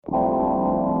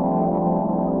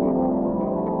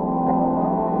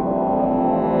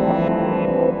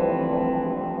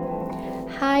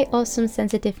awesome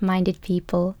sensitive-minded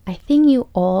people. I think you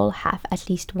all have at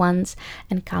least once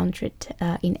encountered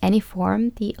in any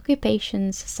form the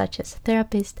occupations such as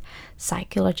therapist,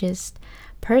 psychologist,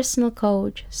 personal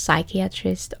coach,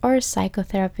 psychiatrist or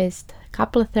psychotherapist,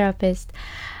 couple therapist,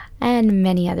 and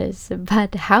many others.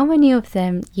 But how many of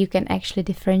them you can actually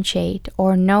differentiate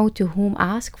or know to whom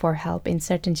ask for help in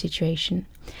certain situation?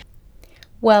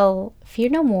 Well, fear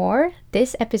no more.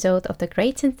 This episode of the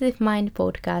Great Sensitive Mind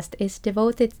podcast is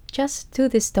devoted just to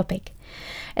this topic.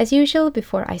 As usual,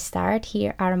 before I start,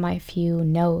 here are my few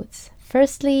notes.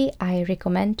 Firstly, I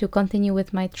recommend to continue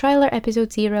with my trailer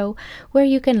episode 0, where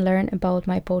you can learn about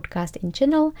my podcast in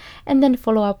general and then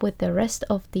follow up with the rest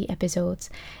of the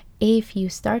episodes if you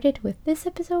started with this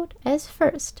episode as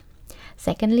first.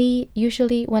 Secondly,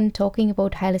 usually when talking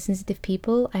about highly sensitive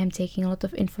people, I am taking a lot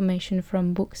of information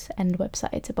from books and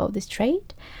websites about this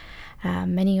trait.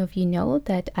 Many of you know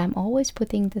that I'm always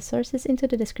putting the sources into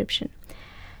the description.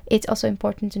 It's also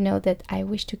important to know that I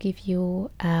wish to give you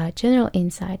a general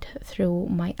insight through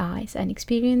my eyes and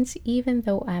experience, even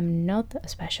though I'm not a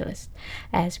specialist,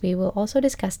 as we will also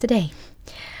discuss today.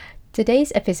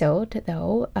 Today's episode,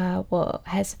 though,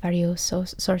 has various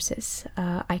sources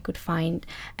I could find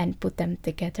and put them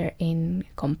together in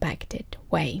compacted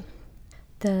way.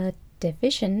 The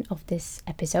division of this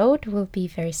episode will be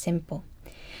very simple.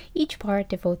 Each part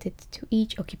devoted to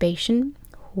each occupation,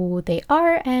 who they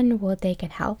are and what they can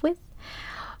help with.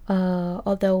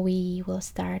 Although we will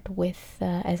start with,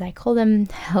 as I call them,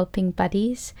 helping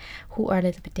buddies, who are a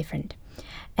little bit different.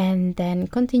 And then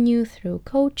continue through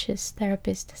coaches,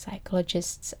 therapists,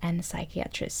 psychologists, and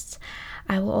psychiatrists.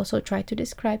 I will also try to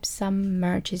describe some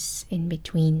merges in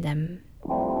between them.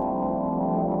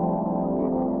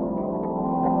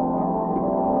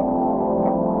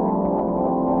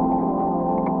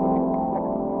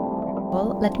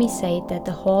 Well, let me say that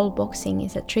the whole boxing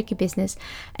is a tricky business,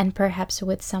 and perhaps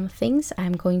with some things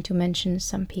I'm going to mention,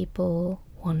 some people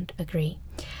won't agree.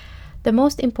 The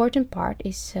most important part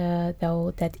is,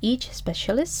 though, that each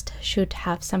specialist should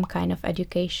have some kind of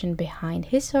education behind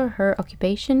his or her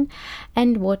occupation,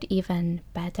 and what even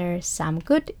better, some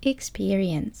good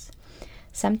experience.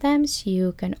 Sometimes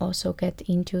you can also get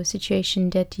into a situation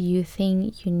that you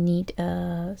think you need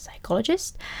a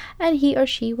psychologist, and he or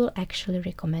she will actually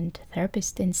recommend a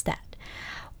therapist instead.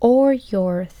 Or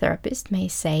your therapist may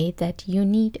say that you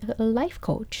need a life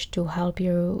coach to help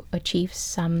you achieve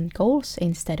some goals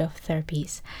instead of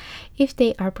therapies. If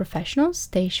they are professionals,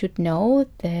 they should know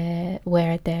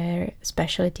where their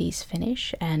specialties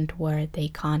finish and where they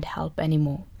can't help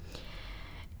anymore.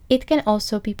 It can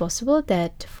also be possible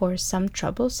that for some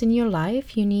troubles in your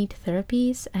life you need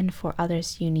therapies, and for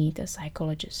others you need a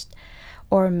psychologist.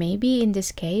 Or maybe in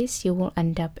this case you will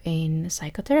end up in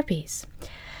psychotherapies.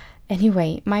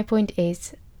 Anyway, my point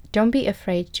is, don't be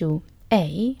afraid to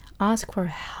A. Ask for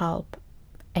help,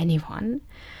 anyone.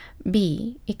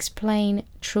 B. Explain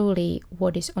truly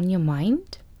what is on your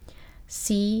mind.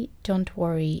 C. Don't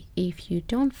worry if you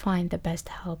don't find the best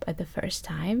help at the first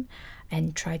time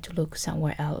and try to look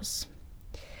somewhere else.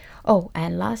 Oh,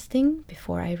 and last thing,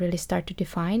 before I really start to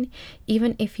define,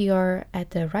 even if you're at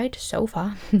the right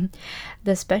sofa,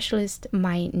 the specialist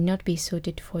might not be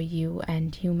suited for you,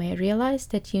 and you may realize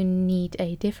that you need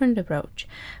a different approach,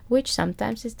 which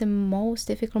sometimes is the most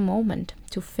difficult moment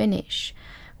to finish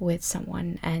with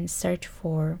someone and search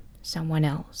for someone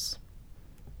else.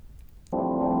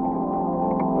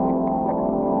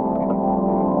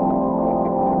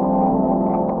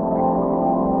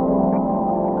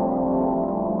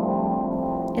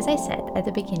 As I said at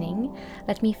the beginning,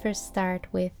 let me first start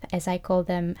with, as I call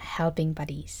them, helping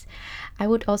buddies. I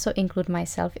would also include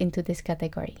myself into this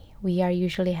category. We are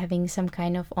usually having some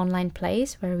kind of online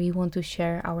place where we want to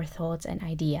share our thoughts and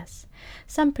ideas.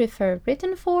 Some prefer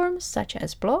written forms, such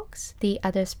as blogs. The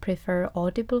others prefer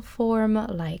audible form,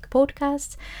 like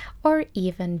podcasts, or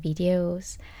even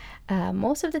videos.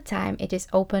 Most of the time it is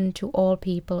open to all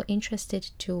people interested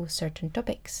to certain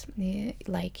topics,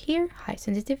 like here, high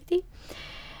sensitivity.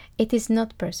 It is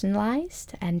not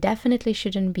personalized and definitely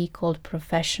shouldn't be called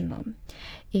professional.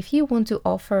 If you want to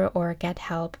offer or get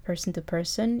help person to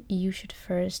person, you should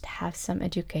first have some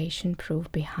education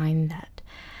proof behind that.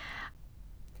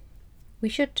 We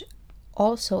should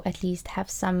also at least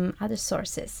have some other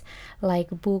sources,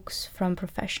 like books from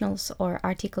professionals or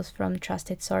articles from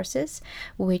trusted sources,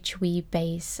 which we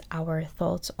base our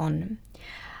thoughts on.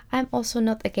 I'm also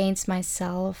not against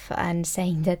myself and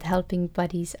saying that helping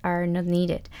buddies are not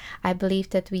needed. I believe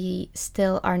that we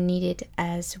still are needed,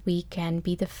 as we can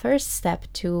be the first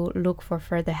step to look for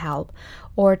further help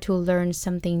or to learn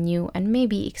something new and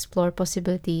maybe explore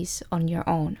possibilities on your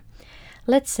own.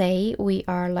 Let's say we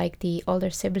are like the older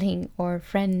sibling or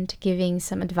friend giving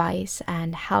some advice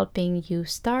and helping you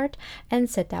start and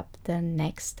set up the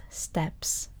next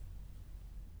steps.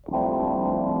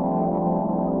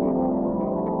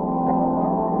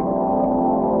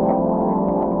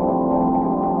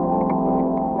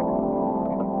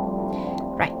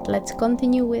 Right, let's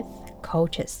continue with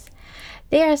coaches.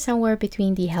 They are somewhere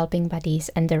between the helping buddies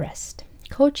and the rest.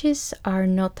 Coaches are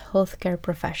not healthcare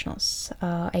professionals,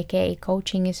 aka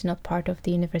coaching is not part of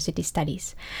the university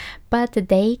studies, but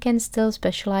they can still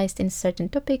specialize in certain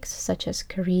topics such as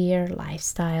career,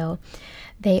 lifestyle.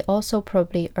 They also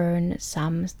probably earn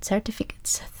some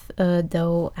certificates,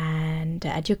 though, and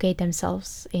educate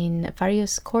themselves in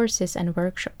various courses and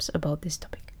workshops about this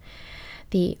topic.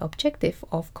 The objective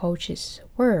of coaches'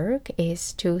 work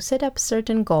is to set up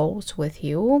certain goals with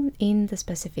you in the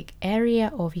specific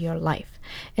area of your life.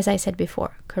 As I said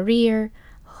before, career,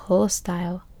 health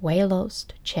style, weight loss,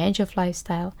 change of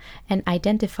lifestyle, and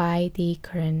identify the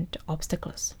current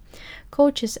obstacles.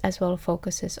 Coaches as well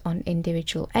focuses on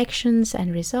individual actions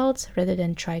and results rather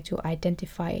than try to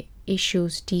identify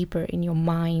issues deeper in your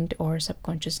mind or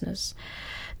subconsciousness.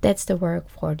 That's the work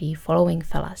for the following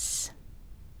fellas.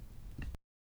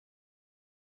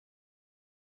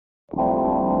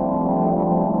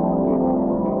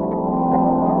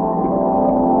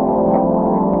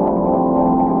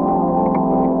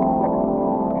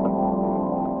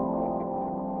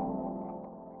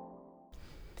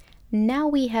 Now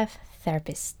we have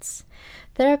therapists.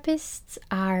 Therapists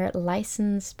are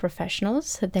licensed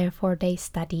professionals, therefore they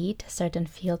studied a certain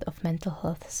field of mental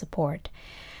health support.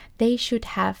 They should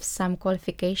have some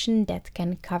qualification that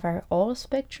can cover all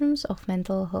spectrums of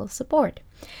mental health support.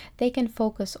 They can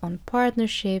focus on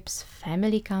partnerships,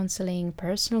 family counseling,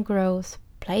 personal growth,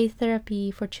 play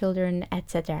therapy for children,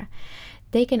 etc.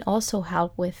 They can also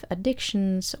help with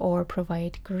addictions or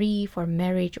provide grief or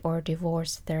marriage or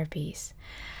divorce therapies.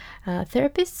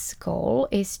 Therapist's goal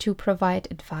is to provide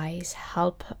advice,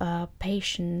 help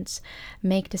patients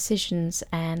make decisions,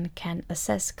 and can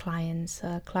assess clients,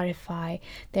 clarify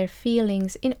their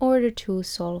feelings in order to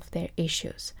solve their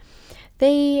issues.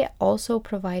 They also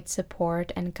provide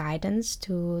support and guidance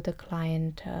to the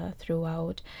client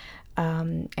throughout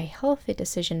a healthy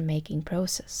decision making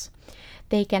process.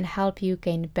 They can help you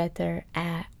gain better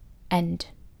and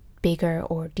bigger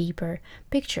or deeper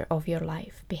picture of your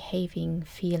life, behaving,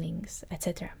 feelings,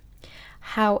 etc.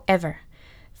 However,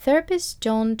 therapists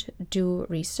don't do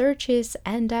researches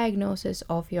and diagnosis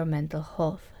of your mental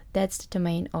health. That's the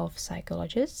domain of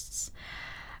psychologists.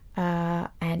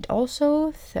 And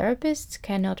also, therapists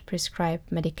cannot prescribe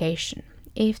medication.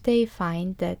 If they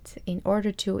find that in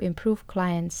order to improve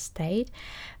client's state,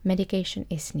 medication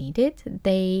is needed,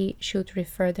 they should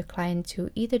refer the client to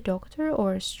either doctor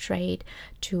or straight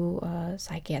to a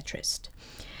psychiatrist.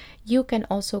 You can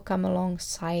also come along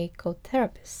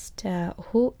psychotherapist,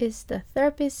 who is the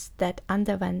therapist that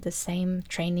underwent the same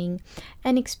training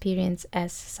and experience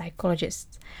as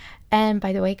psychologists. And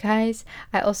by the way, guys,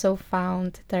 I also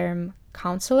found the term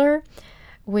counselor,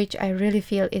 which I really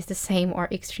feel is the same or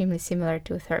extremely similar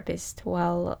to therapist.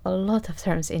 Well, a lot of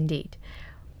terms indeed.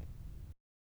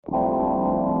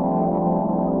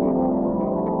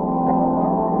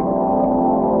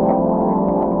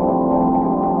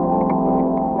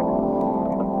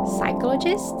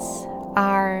 Psychologists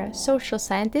are social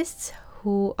scientists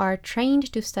who are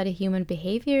trained to study human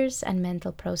behaviors and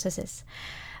mental processes.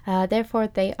 Therefore,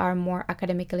 they are more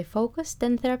academically focused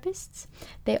than therapists.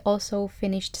 They also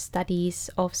finished studies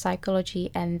of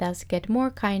psychology and thus get more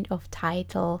kind of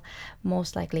title,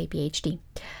 most likely PhD.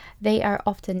 They are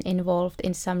often involved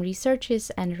in some researches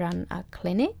and run a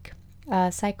clinic.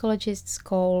 A psychologist's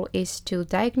goal is to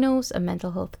diagnose a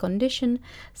mental health condition.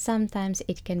 Sometimes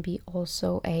it can be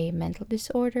also a mental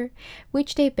disorder,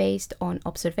 which they based on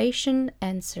observation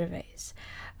and surveys.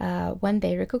 When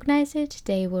they recognize it,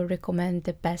 they will recommend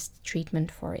the best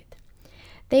treatment for it.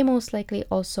 They most likely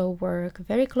also work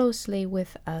very closely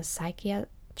with a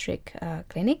psychiatric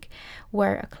clinic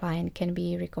where a client can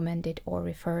be recommended or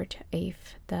referred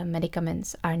if the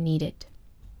medicaments are needed.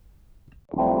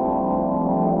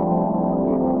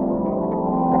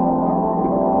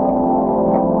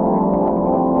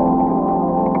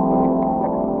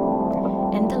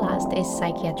 And the last is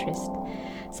psychiatrist.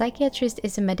 Psychiatrist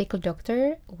is a medical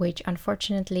doctor, which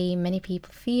unfortunately many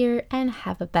people fear and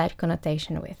have a bad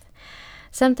connotation with.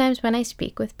 Sometimes when I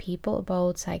speak with people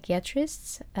about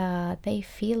psychiatrists, they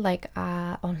feel like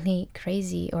only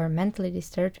crazy or mentally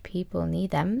disturbed people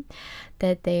need them,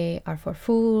 that they are for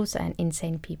fools and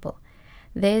insane people.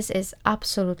 This is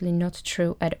absolutely not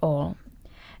true at all.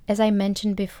 As I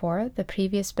mentioned before, the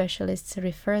previous specialists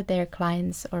refer their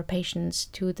clients or patients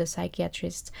to the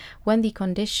psychiatrists when the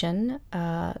condition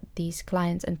these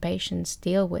clients and patients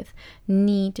deal with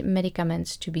need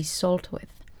medicaments to be solved with.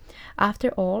 After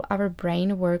all, our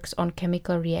brain works on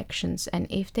chemical reactions, and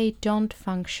if they don't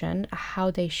function how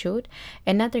they should,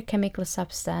 another chemical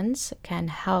substance can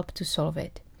help to solve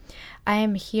it. I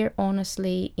am here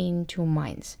honestly in two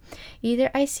minds.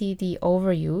 Either I see the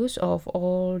overuse of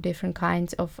all different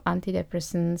kinds of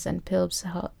antidepressants and pills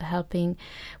helping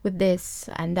with this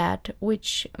and that,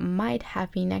 which might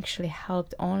have been actually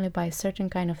helped only by a certain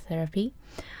kind of therapy.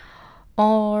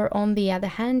 Or on the other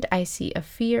hand, I see a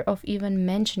fear of even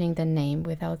mentioning the name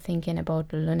without thinking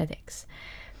about lunatics.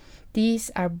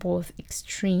 These are both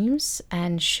extremes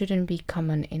and shouldn't be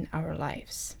common in our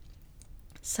lives.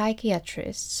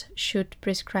 Psychiatrists should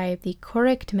prescribe the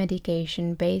correct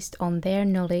medication based on their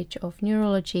knowledge of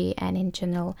neurology and in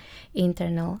general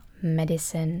internal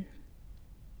medicine.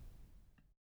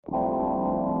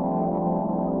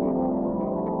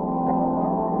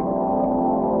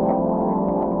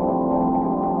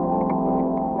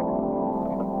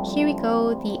 Here we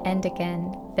go, the end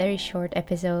again. Very short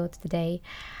episode today.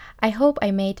 I hope I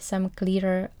made some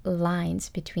clearer lines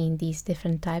between these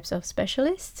different types of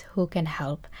specialists who can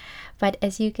help. But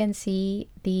as you can see,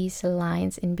 these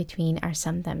lines in between are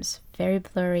sometimes very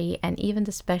blurry, and even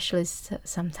the specialists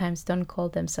sometimes don't call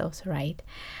themselves right.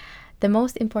 The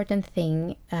most important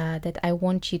thing that I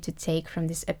want you to take from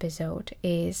this episode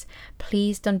is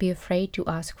please don't be afraid to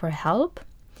ask for help.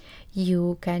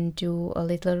 You can do a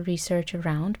little research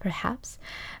around, perhaps.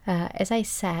 As I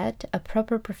said, a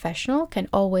proper professional can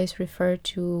always refer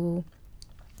to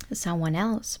someone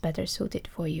else better suited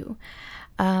for you.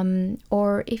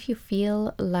 Or if you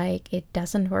feel like it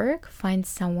doesn't work, find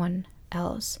someone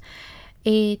else.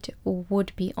 It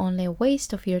would be only a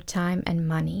waste of your time and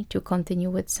money to continue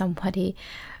with somebody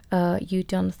you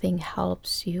don't think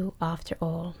helps you after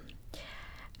all.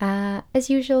 As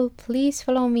usual, please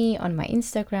follow me on my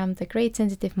Instagram, the Great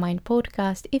Sensitive Mind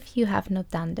Podcast, if you have not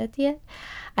done that yet.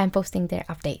 I'm posting there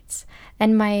updates.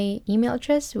 And my email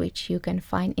address, which you can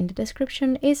find in the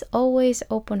description, is always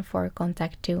open for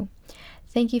contact too.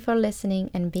 Thank you for listening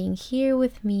and being here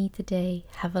with me today.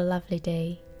 Have a lovely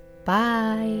day.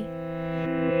 Bye!